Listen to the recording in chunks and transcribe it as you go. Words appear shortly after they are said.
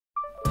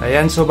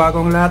Ayan, so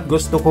bagong lahat,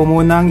 gusto ko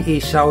munang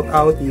i-shout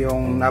out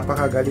yung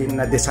napakagaling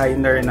na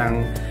designer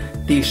ng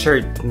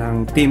t-shirt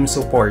ng Team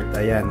Support.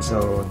 Ayan,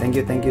 so thank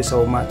you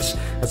so much.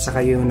 At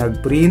saka yung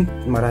nag-print,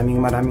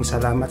 maraming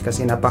salamat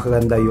kasi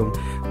napakaganda yung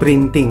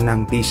printing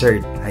ng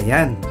t-shirt.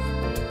 Ayan,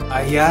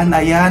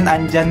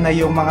 andyan na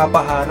yung mga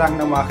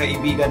paharang ng mga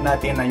kaibigan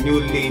natin na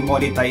newly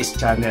monetized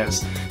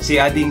channels. Si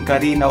Ading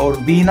Karina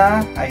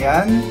Urbina,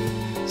 ayan,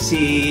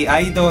 si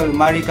Idol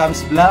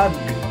Maricam's Vlog.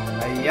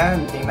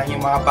 Ayan, tingnan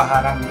yung mga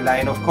paharang nila.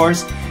 And of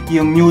course,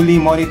 yung newly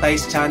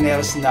monetized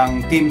channels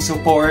ng Team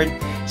Support,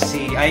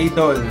 si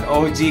Idol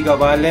OG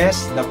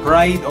Gavales, The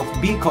Pride of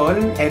Bicol,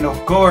 and of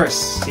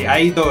course, si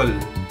Idol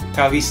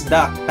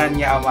Kawisdak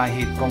Tanya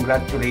Amahit.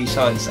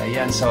 Congratulations.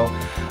 Ayan, so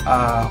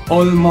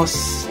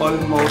almost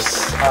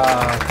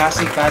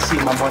kasi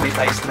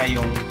ma-monetize na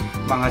yung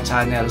mga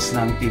channels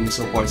ng Team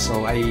Support.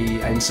 So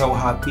I'm so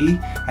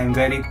happy. I'm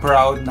very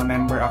proud na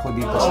member ako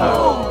dito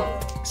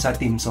sa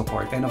Team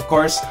Support. And of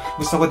course,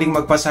 gusto ko ding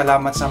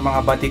magpasalamat sa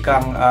mga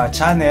batikang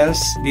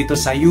channels dito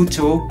sa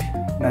YouTube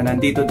na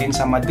nandito din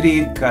sa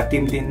Madrid,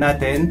 ka-team din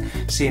natin,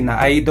 sina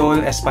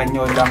Idol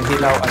Espanyol Lang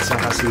Hilaw at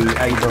saka si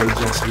Idol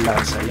Jos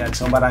Vlogs. Ayan,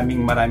 so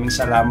maraming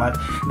salamat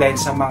dahil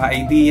sa mga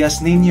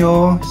ideas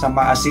ninyo, sa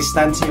mga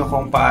assistants nyo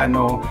kung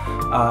paano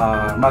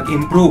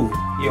mag-improve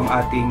yung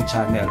ating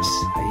channels.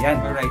 Ayan.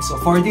 Alright, so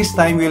for this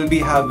time, we'll be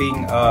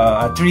having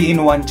a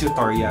 3-in-1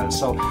 tutorial.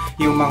 So,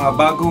 yung mga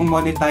bagong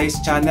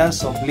monetized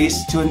channels, so please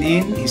tune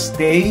in,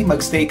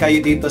 magstay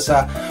kayo dito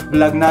sa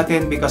vlog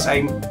natin because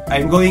I'm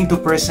going to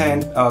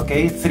present,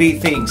 okay, 3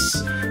 things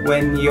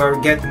when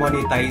you're get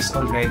monetized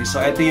already.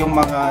 So, ito yung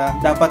mga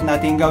dapat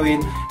natin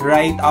gawin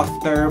right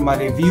after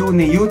ma-review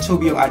ni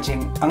YouTube yung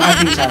ang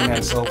ating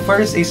channel. So,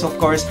 first is, of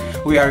course,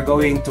 we are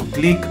going to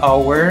click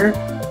our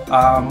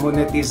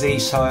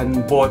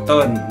monetization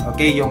button,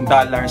 okay, yung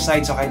dollar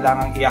sign. So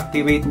kailangan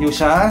i-activate nyo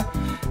siya,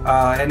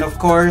 and of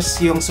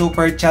course yung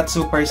super chat,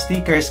 super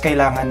stickers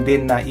kailangan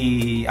din na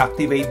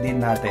i-activate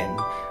din natin.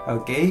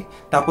 Okay,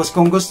 tapos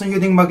kung gusto nyo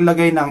ding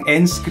maglagay ng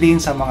end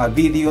screen sa mga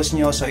videos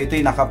nyo, so ito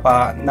yung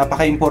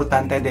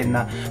napaka-importante din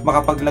na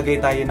makapaglagay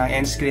tayo ng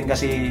end screen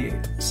kasi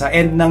sa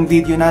end ng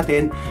video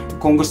natin,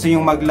 kung gusto nyo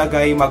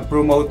maglagay,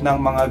 mag-promote ng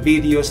mga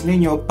videos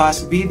ninyo,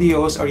 past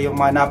videos or yung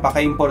mga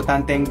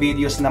napaka-importanteng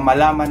videos na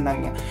malaman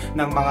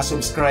ng mga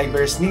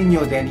subscribers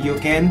ninyo, then you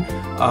can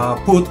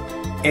put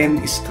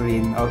end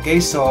screen. Okay,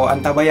 so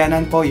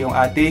antabayanan po yung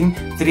ating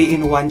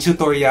 3-in-1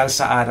 tutorial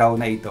sa araw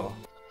na ito.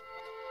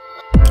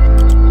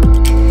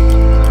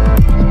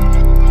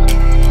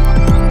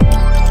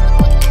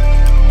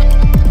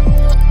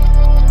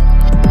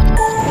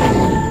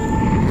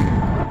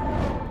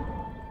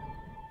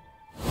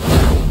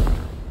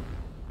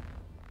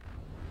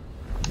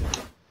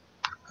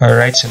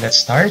 Alright, so let's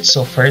start.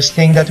 So first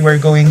thing that we're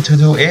going to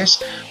do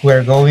is we're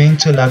going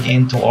to log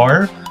into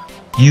our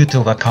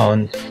YouTube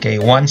account.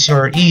 Okay, once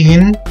you're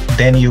in,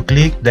 then you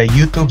click the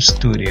YouTube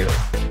Studio.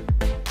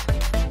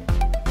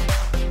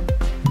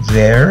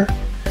 There,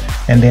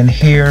 and then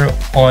here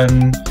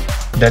on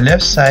the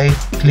left side,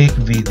 click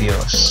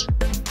Videos.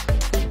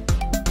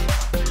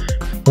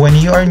 When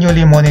you are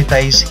newly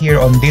monetized, here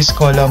on this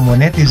column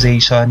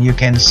monetization, you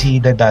can see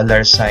the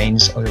dollar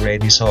signs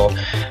already. So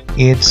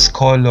it's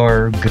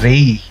color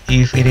gray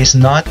if it is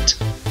not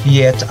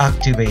yet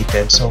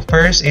activated. So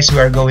first is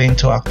we are going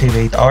to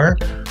activate our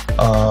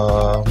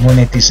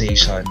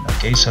monetization,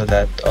 okay, so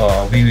that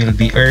we will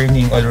be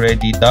earning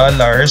already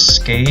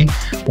dollars, okay,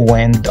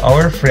 when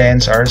our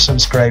friends, our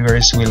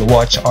subscribers will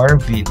watch our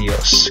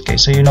videos. Okay,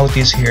 so you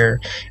notice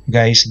here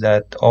guys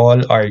that all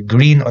are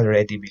green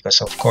already because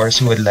of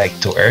course we would like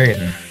to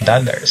earn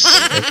dollars.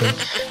 Okay,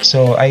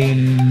 so I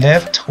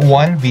left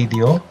one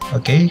video,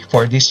 okay,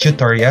 for this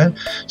tutorial.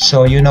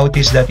 So you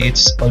notice that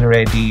it's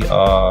already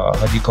how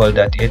do you call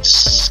that,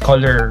 it's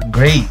color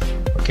gray,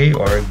 okay,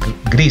 or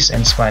gris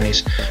in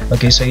Spanish.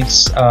 Okay, so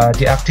it's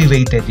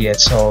deactivated yet,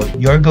 so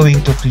you're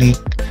going to click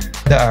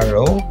the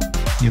arrow,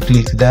 you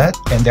click that,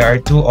 and there are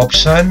 2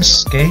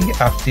 options, okay,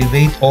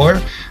 activate or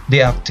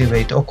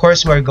deactivate. Of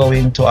course, we're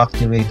going to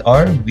activate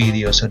our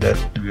video so that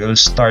we'll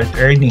start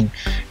earning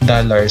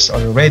dollars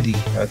already.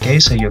 Okay,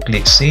 so you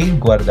click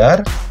save,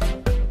 guardar.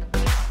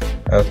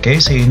 Okay,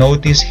 so you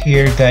notice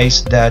here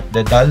guys that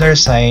the dollar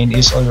sign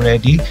is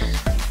already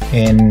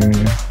in,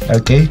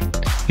 okay,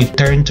 it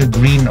turned to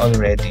green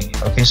already.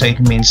 Okay, so it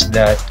means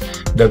that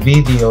the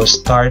video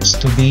starts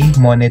to be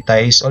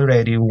monetized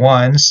already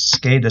once,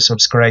 okay, the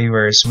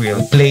subscribers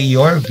will play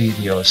your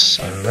videos.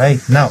 Alright,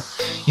 now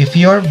if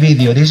your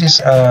video, this is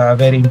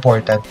very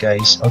important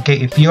guys, okay,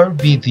 if your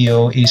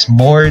video is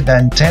more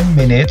than 10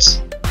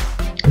 minutes,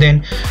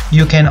 then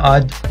you can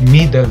add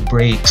middle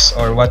breaks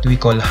or what we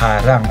call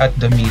harang at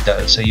the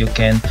middle. So you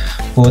can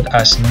put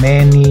as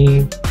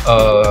many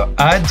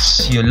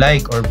ads you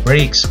like or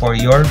breaks for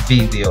your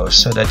videos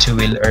so that you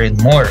will earn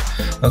more.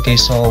 Okay,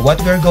 so what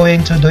we're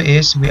going to do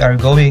is we are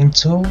going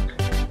to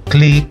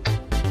click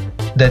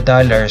the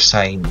dollar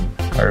sign.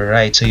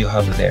 Alright, so you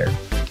have there.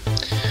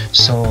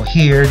 So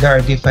here there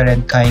are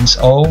different kinds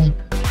of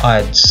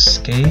ads,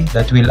 okay,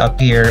 that will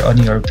appear on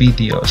your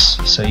videos.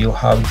 So you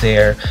have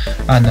there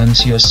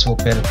anuncios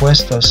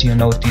superpuestos. You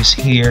notice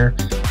here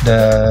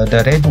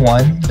the red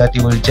one that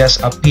will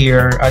just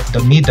appear at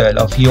the middle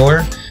of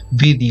your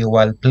video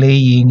while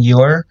playing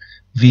your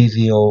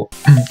video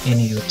in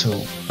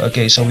YouTube.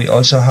 Okay, so we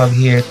also have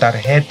here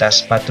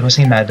tarjetas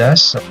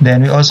patrocinadas.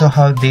 Then we also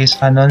have these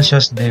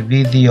anuncios de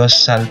videos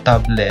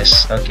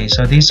saltables. Okay,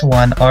 so these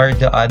one are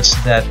the ads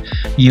that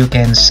you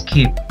can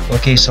skip.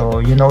 Okay, so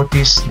you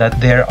notice that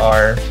there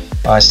are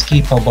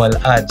skippable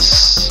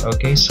ads.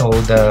 Okay, so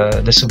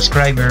the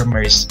subscriber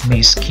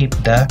may skip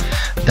the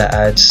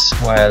ads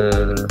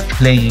while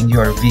playing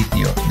your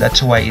video.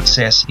 That's why it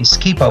says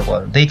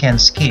skippable. They can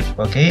skip.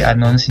 Okay,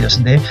 anuncios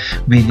de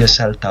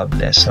videos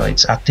saltables. So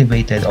it's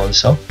activated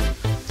also.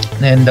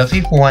 And the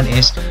fifth one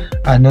is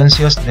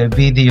anuncios de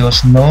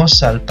videos no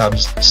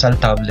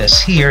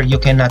saltables. Here you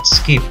cannot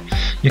skip.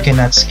 You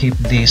cannot skip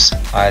this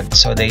ad,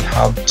 so they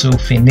have to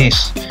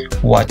finish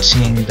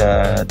watching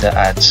the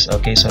ads.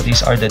 Okay, so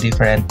these are the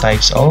different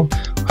types of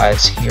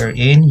ads here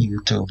in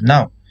YouTube.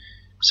 Now,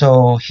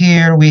 so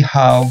here we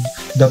have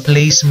the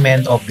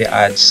placement of the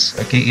ads.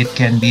 Okay, it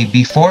can be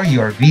before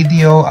your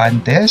video,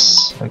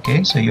 antes.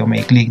 Okay, so you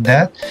may click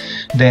that.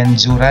 Then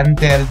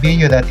durante el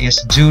video, that is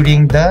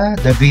during the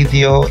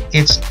video.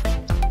 It's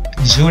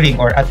during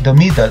or at the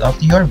middle of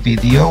your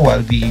video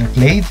while being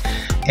played.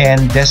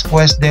 And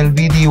después del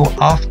video,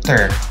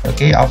 after.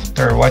 Okay,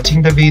 after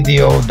watching the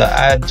video, the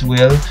ad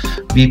will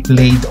be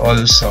played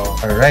also.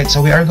 Alright,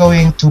 so we are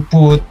going to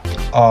put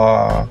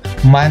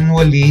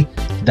manually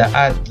the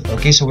ad.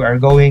 Okay, so we are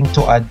going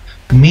to add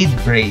mid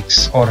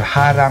breaks or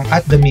harang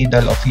at the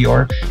middle of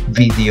your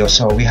video.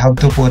 So we have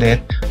to put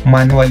it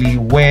manually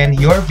when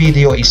your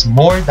video is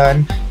more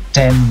than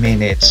 10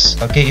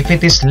 minutes. Okay, if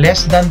it is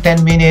less than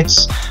 10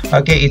 minutes,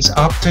 okay, it's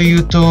up to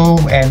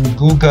YouTube and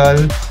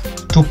Google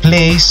to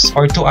place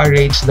or to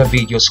arrange the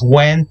videos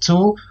when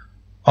to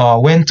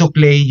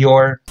play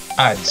your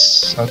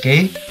ads.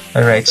 Okay,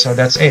 all right, so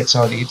that's it.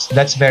 So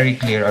that's very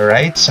clear. All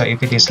right, so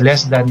if it is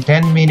less than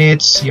 10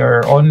 minutes,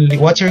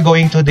 what you're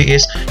going to do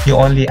is you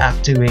only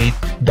activate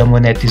the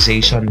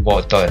monetization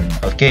button.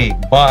 Okay,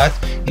 but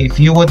if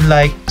you would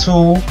like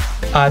to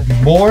add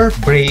more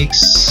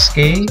breaks,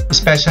 okay,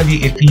 especially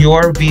if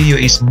your video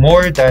is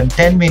more than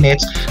 10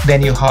 minutes,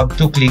 then you have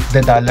to click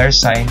the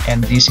 $sign,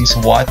 and this is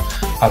what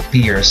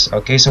appears.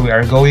 Okay, so we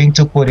are going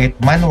to put it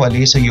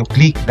manually, so you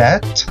click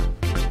that,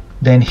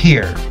 then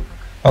here.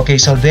 Okay,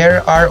 so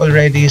there are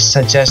already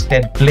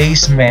suggested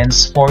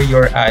placements for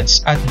your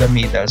ads at the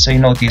middle. So you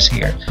notice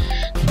here,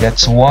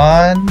 that's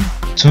 1,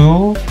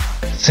 2,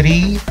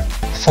 3,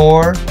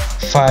 4,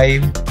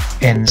 5,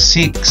 and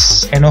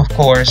 6, and of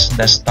course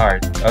the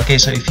start. Okay,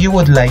 so if you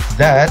would like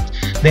that,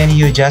 then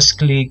you just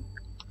click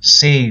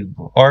save,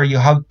 or you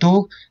have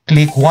to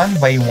click one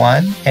by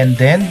one and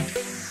then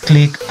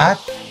click at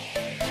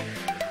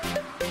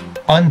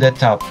on the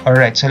top. All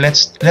right, so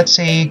let's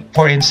say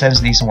for instance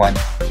this one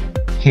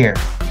here.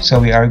 So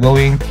we are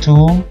going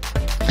to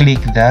click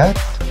that.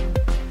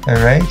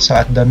 All right, so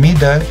at the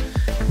middle,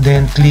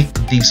 then click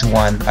this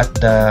one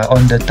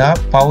on the top,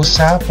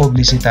 pausa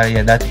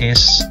publicitaria. That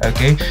is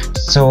okay,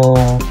 so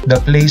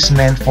the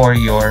placement for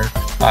your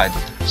ad.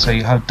 So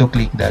you have to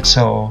click that.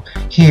 So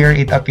here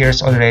it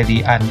appears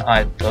already an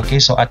ad. Okay,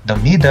 so at the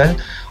middle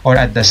or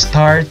at the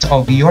start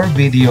of your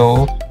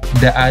video,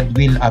 the ad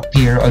will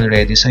appear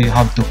already. So you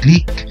have to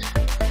click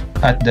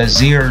at the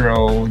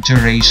 0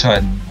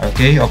 duration,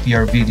 okay, of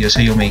your video. So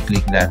you may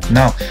click that.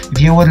 Now, if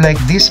you would like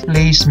this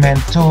placement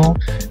too,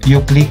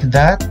 you click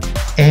that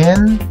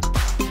and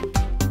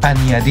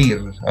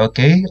añadir,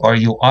 okay, or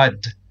you add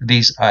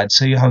this ad.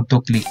 So you have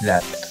to click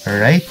that. All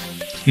right,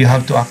 you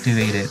have to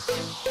activate it.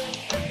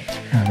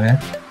 Okay.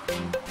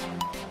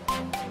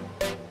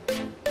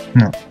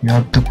 No, you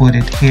have to put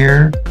it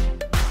here,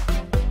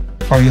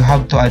 or you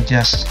have to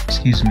adjust,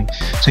 excuse me,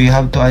 so you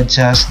have to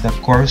adjust the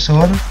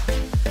cursor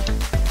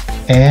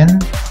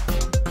and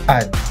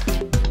add.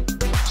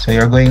 So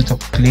you're going to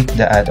click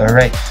the ad. All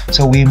right,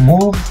 so we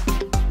move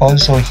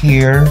also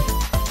here,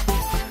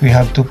 we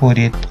have to put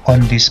it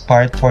on this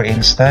part, for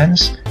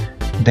instance,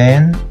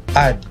 then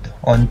add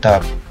on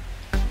top.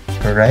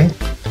 All right,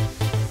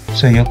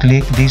 so you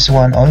click this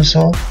one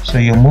also, so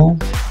you move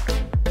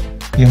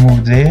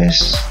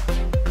this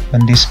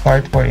on this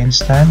part, for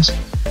instance,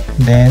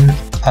 then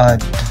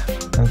add.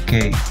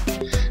 Okay,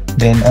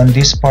 then on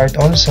this part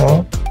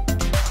also,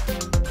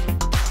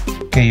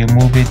 okay, you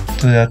move it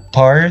to that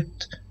part,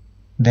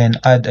 then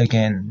add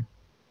again.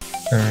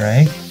 All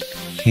right,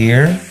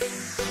 here,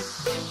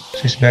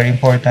 so it's very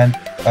important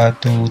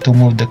to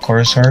move the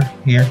cursor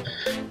here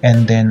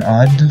and then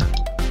add.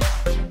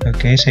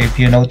 Okay, so if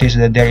you notice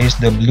that there is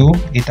the blue,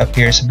 it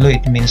appears blue,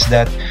 it means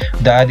that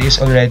the ad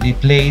is already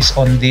placed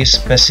on this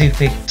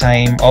specific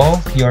time of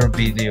your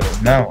video.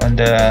 Now on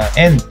the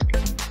end,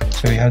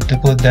 so you have to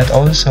put that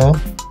also,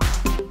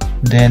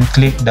 then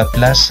click the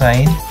plus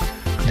sign,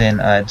 then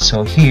add.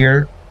 So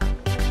here,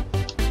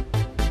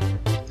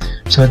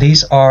 So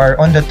these are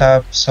on the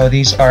top. So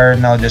these are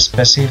now the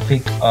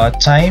specific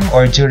time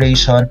or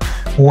duration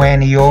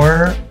when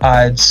your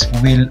ads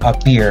will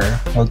appear,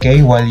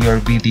 okay, while your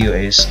video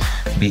is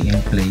being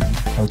played.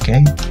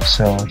 Okay,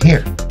 so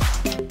here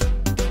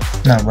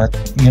now, but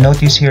you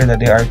notice here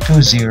that there are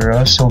 2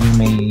 zeros, so we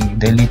may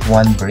delete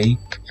one break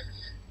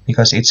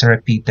because it's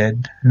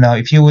repeated. Now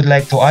if you would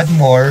like to add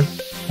more,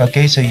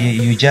 okay, so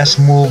you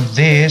just move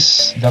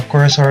this, the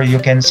cursor, you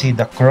can see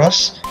the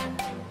cross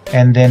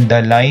and then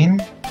the line,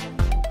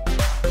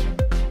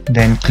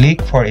 then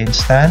click, for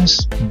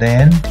instance,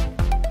 then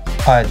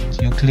add,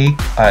 you click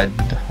add.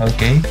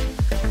 Okay,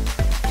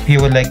 if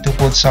you would like to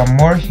put some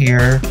more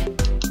here,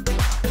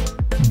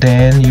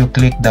 then you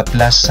click the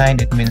plus sign.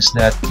 It means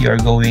that you're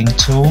going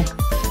to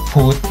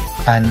put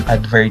an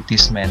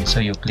advertisement, so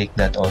you click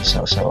that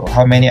also. So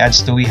how many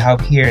ads do we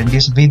have here in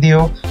this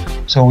video?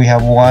 So we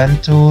have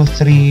 1 2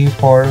 3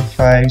 4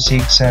 5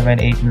 6 7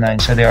 8 9,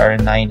 so there are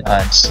 9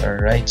 ads.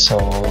 All right, so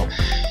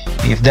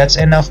if that's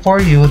enough for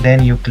you,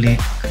 then you click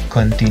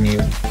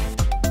continue,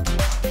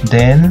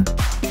 then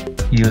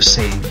you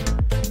save.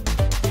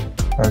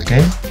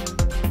 Okay,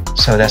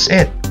 so that's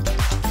it.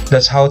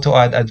 That's how to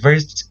add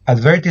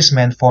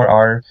advertisement for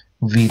our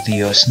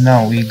videos.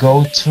 Now we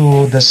go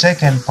to the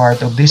second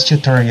part of this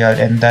tutorial,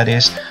 and that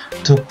is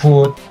to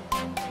put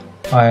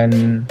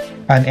an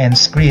end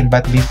screen.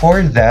 But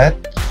before that,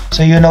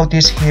 so you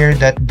notice here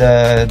that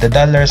the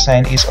dollar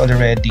sign is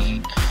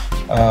already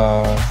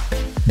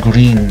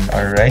green.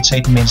 All right, so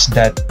it means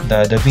that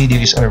the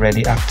video is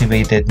already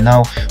activated.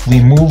 Now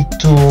we move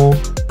to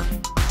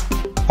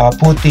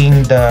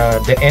putting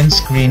the end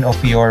screen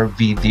of your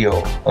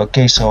video.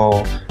 Okay,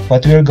 so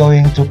what we're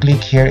going to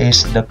click here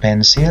is the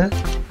pencil.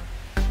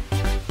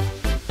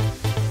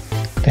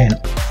 Then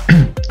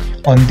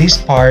on this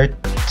part,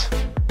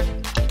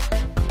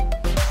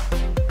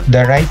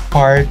 the right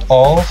part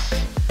of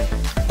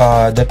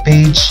the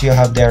page, you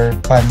have their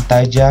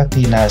pantalla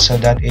final, so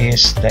that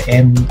is the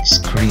end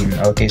screen.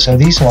 Okay, so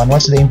this one,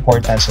 what's the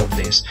importance of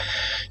this?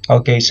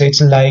 Okay, so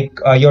it's like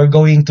you're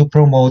going to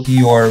promote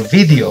your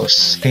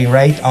videos, okay,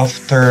 right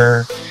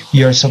after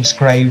your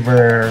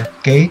subscriber,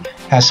 okay,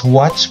 has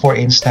watched, for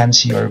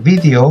instance, your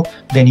video,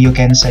 then you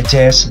can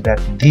suggest that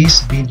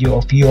this video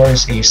of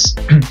yours is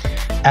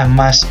a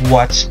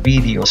must-watch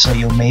video, so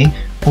you may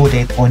put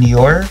it on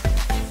your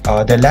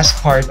the last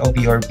part of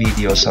your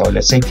video. So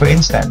let's say, for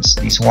instance,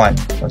 this one.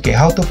 Okay,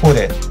 how to put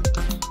it?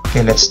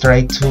 Okay, let's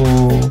try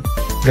to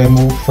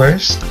remove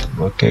first.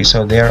 Okay,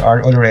 so there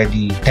are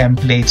already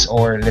templates,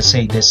 or let's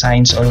say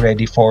designs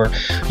already for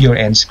your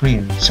end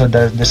screen. So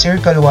the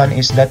circle one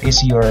is, that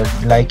is your,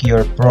 like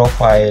your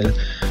profile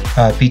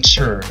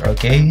picture,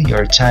 okay,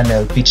 your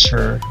channel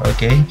picture,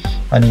 okay,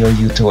 on your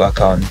YouTube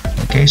account.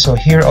 Okay, so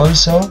here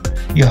also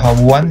you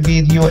have one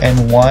video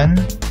and one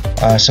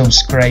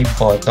subscribe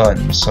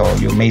button, so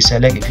you may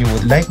select if you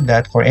would like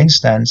that. For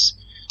instance,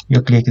 you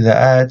click the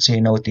ad, so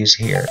you notice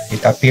here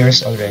it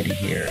appears already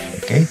here.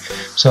 Okay,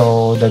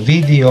 so the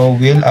video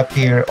will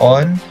appear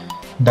on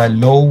the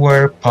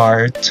lower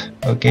part,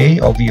 okay,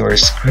 of your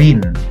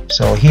screen.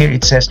 So here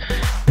it says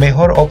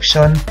mejor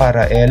option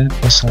para el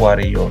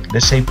usuario.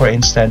 Let's say, for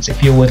instance,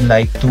 if you would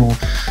like to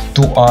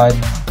add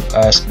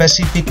a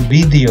specific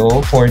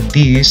video for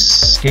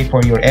this, okay,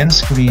 for your end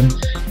screen,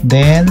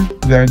 then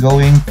we are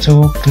going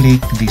to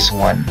click this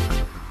one.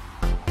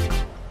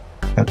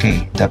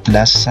 Okay, the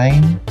plus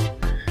sign.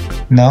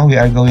 Now we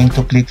are going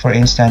to click, for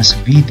instance,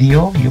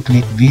 video. You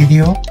click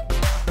video.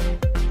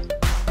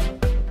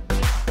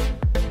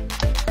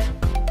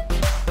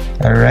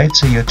 Alright,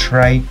 so you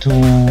try to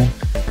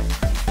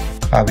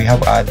we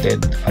have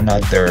added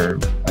another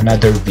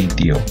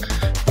video.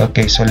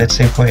 Okay, so let's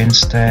say, for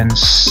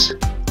instance,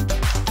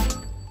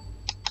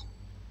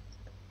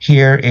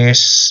 here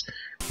is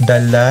the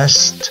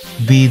last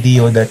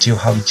video that you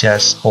have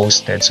just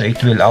posted, so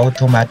it will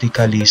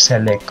automatically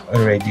select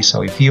already.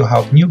 So if you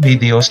have new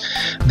videos,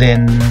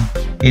 then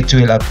it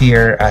will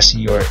appear as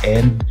your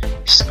end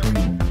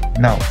screen.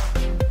 Now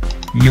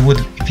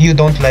if you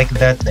don't like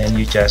that, then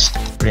you just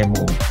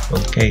remove.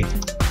 Okay,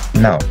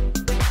 now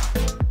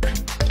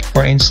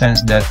for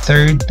instance, the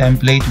third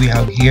template we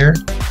have here,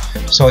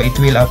 so it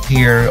will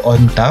appear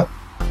on top.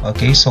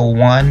 Okay, so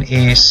one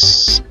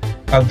is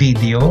a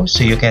video,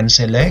 so you can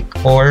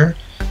select, or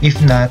if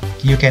not,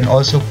 you can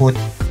also put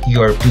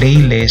your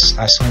playlist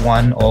as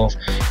one of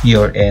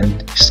your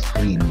end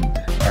screen.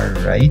 All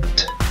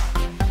right,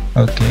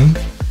 okay,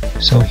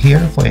 so here,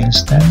 for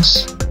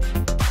instance,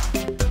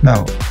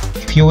 now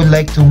if you would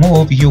like to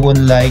move,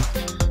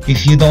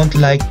 if you don't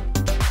like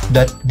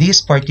that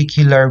this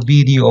particular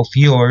video of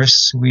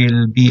yours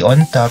will be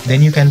on top,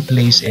 then you can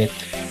place it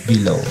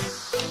below.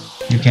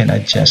 You can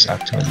adjust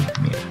actually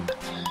here.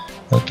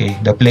 Okay,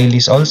 the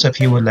playlist also, if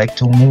you would like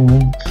to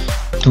move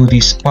to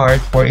this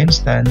part, for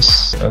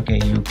instance, okay,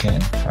 you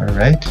can. All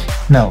right,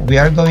 now we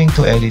are going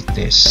to edit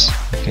this.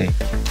 Okay,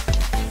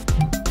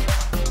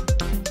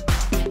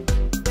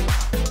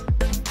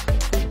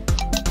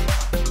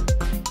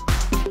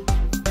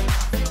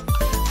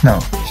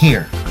 now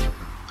here,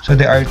 so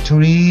there are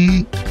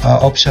three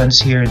options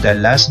here: the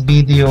last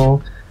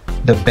video,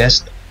 the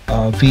best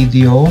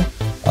video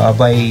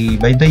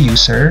by the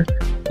user,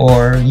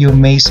 or you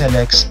may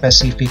select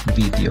specific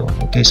video.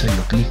 Okay, so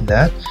you click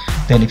that.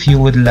 Then if you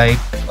would like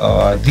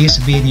this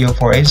video,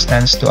 for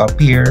instance, to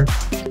appear,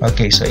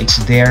 okay, so it's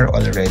there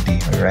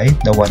already. All right,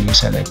 the one you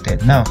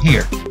selected. Now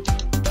here,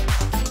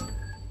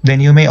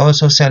 then you may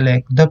also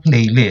select the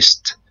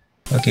playlist.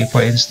 Okay,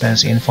 for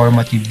instance,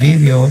 informative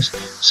videos,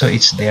 so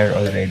it's there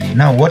already.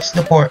 Now, what's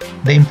the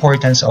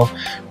importance of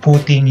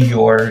putting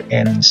your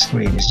end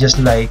screen? It's just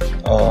like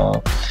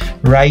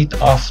right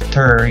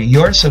after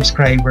your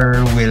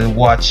subscriber will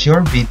watch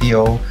your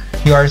video,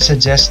 you are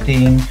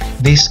suggesting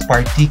this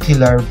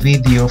particular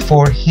video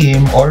for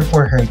him or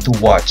for her to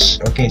watch.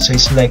 Okay, so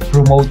it's like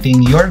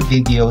promoting your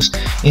videos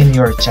in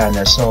your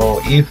channel.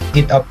 So if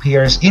it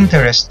appears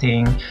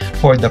interesting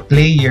for the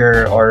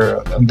player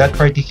or that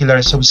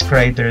particular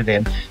subscriber,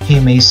 then he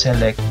may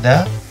select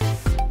that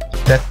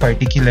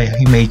particular,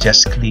 he may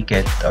just click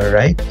it. All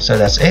right, so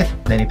that's it.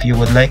 Then if you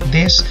would like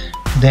this,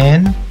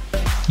 then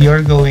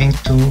you're going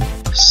to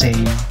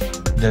save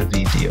the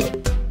video.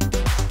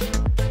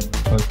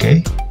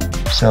 Okay,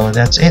 so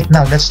that's it.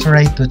 Now let's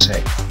try to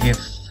check if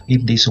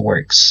this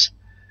works.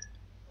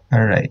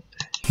 All right,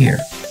 here.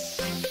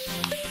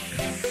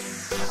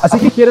 Así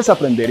que quieres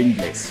aprender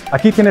inglés.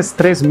 Aquí tienes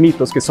 3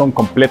 mitos que son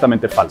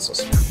completamente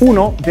falsos.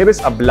 1.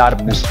 Debes hablar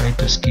mucho. Let's try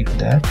to skip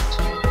that.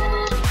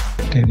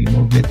 Okay, we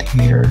move it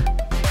here.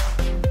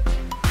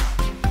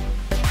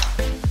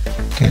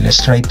 Okay,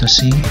 let's try to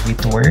see if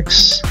it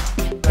works.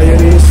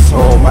 So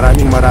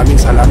maraming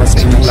salamat sa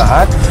inyong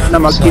lahat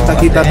na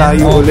magkita-kita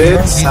tayo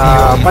ulit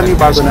sa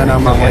panibago na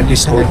ng mga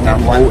episode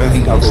ng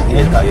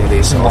OFW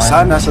Diaries. So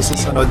sana sa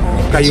susunod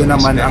kayo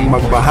naman ang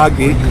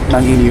magbahagi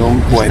ng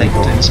inyong kwento. Like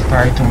to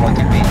inspire, to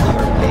motivate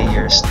your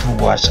players to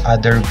watch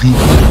other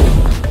videos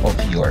of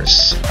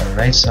yours.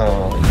 Alright, so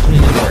it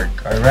will work.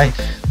 Alright,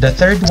 the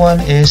third one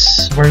is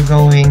we're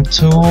going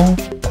to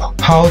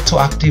how to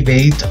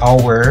activate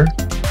our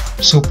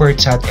super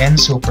chat and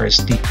super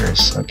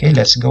stickers. Okay,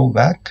 let's go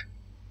back.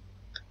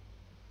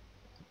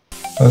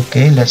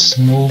 Okay, let's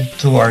move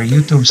to our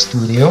YouTube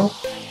studio.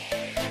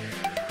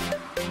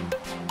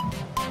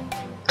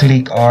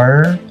 Click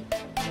our...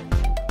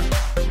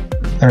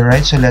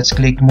 Alright, so let's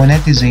click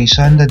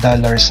monetization, the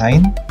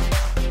 $sign.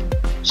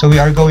 So we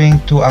are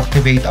going to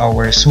activate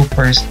our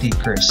super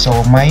stickers.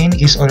 So mine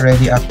is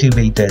already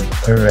activated.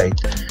 Alright,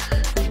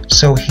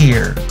 so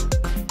here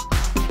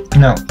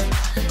now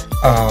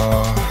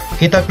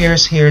it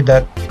appears here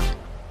that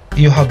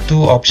you have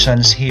 2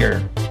 options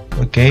here.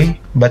 Okay,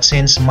 but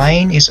since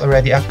mine is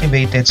already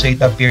activated, so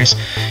it appears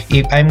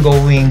if I'm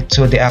going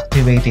to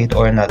deactivate it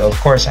or not. Of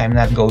course, I'm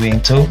not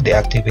going to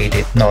deactivate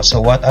it. No, so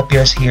what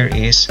appears here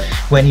is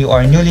when you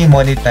are newly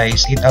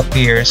monetized, it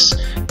appears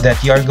that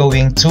you're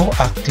going to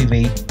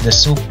activate the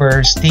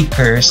super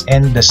stickers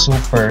and the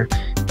super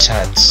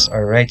chats.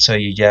 Alright, so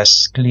you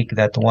just click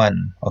that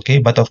one. Okay,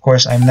 but of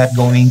course I'm not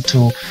going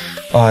to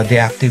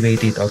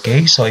deactivate it.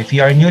 Okay, so if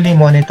you are newly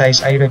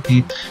monetized, I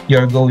repeat,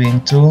 you're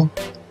going to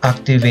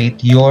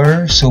activate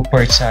your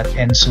super chat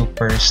and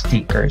super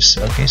stickers.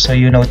 Okay, so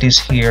you notice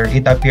here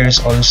it appears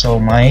also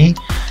my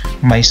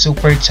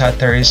super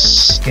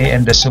chatters, okay,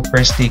 and the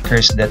super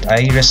stickers that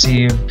I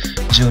receive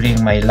during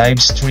my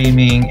live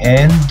streaming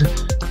and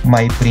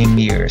my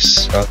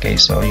premieres. Okay,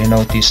 so you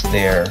notice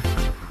there,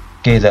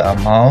 okay, the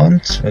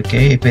amount.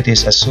 Okay, if it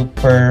is a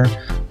super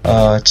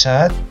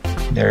chat,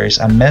 there is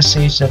a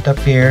message that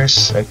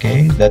appears.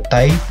 Okay, the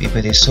type, if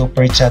it is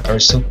super chat or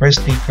super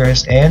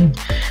stickers, and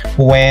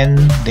when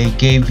they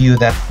gave you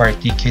that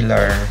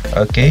particular,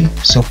 okay,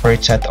 super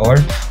chat or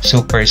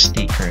super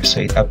sticker,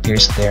 so it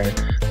appears there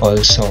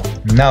also.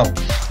 Now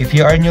if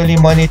you are newly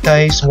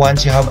monetized,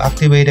 once you have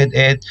activated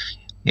it,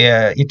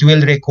 it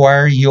will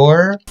require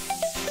your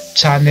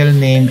channel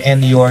name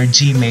and your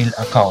Gmail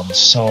account.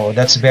 So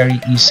that's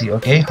very easy.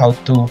 Okay, how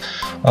to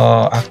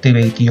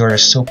activate your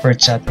super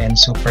chat and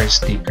super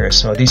sticker.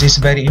 So this is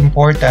very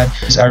important.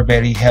 These are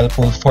very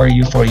helpful for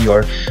you for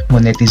your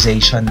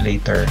monetization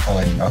later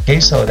on. Okay,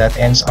 so that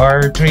ends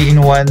our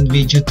 3-in-1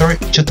 video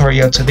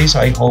tutorial today. So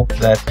I hope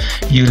that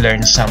you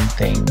learned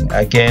something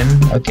again,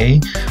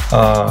 okay,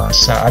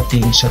 sa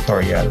ating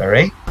tutorial.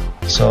 Alright,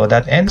 so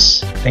that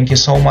ends. Thank you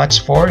so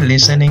much for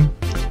listening.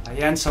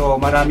 Ayan, so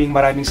maraming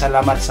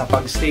salamat sa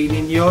pag-stay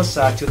ninyo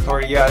sa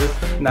tutorial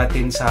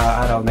natin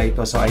sa araw na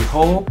ito. So I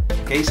hope,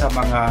 okay, sa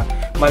mga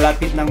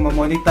malapit ng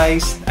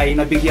ma-monetize ay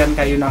nabigyan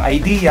kayo ng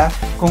idea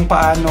kung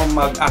paano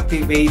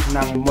mag-activate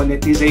ng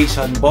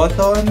monetization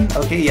button.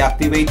 Okay,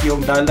 i-activate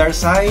yung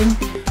 $sign.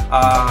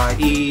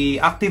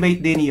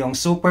 I-activate din yung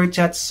super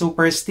chat,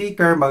 super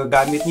sticker.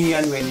 Magagamit nyo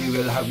yan when you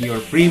will have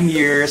your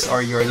premieres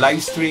or your live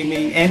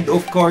streaming, and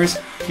of course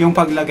yung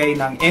paglagay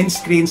ng end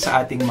screen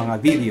sa ating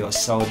mga videos.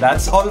 So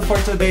that's all for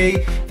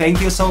today.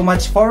 Thank you so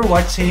much for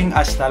watching.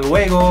 Hasta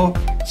luego.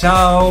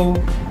 Ciao.